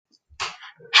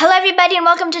Hello, everybody, and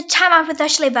welcome to Time Out with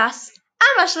Ashley Bass.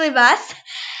 I'm Ashley Bass,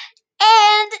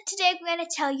 and today I'm going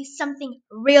to tell you something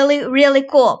really, really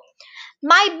cool.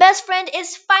 My best friend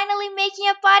is finally making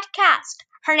a podcast.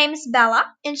 Her name is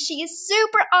Bella, and she is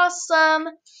super awesome.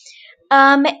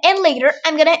 And later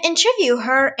I'm gonna interview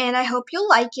her, and I hope you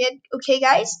like it. Okay,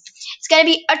 guys, it's gonna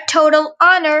be a total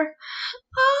honor.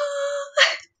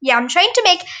 Yeah, I'm trying to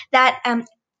make that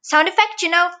sound effect.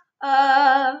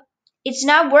 It's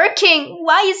not working.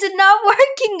 Why is it not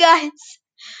working, guys?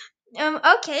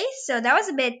 Okay, so that was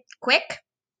a bit quick.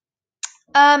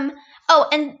 Um, oh,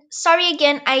 and sorry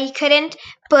again, I couldn't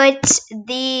put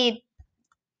the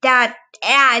that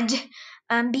ad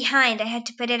behind. I had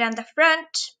to put it on the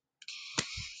front.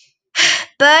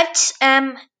 But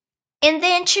in the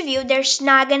interview, there's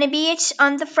not gonna be it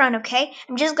on the front. Okay,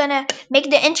 I'm just gonna make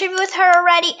the interview with her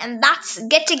already, and that's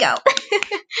good to go.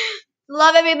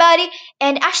 Love everybody,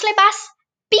 and Ashley Bass,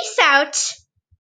 peace out.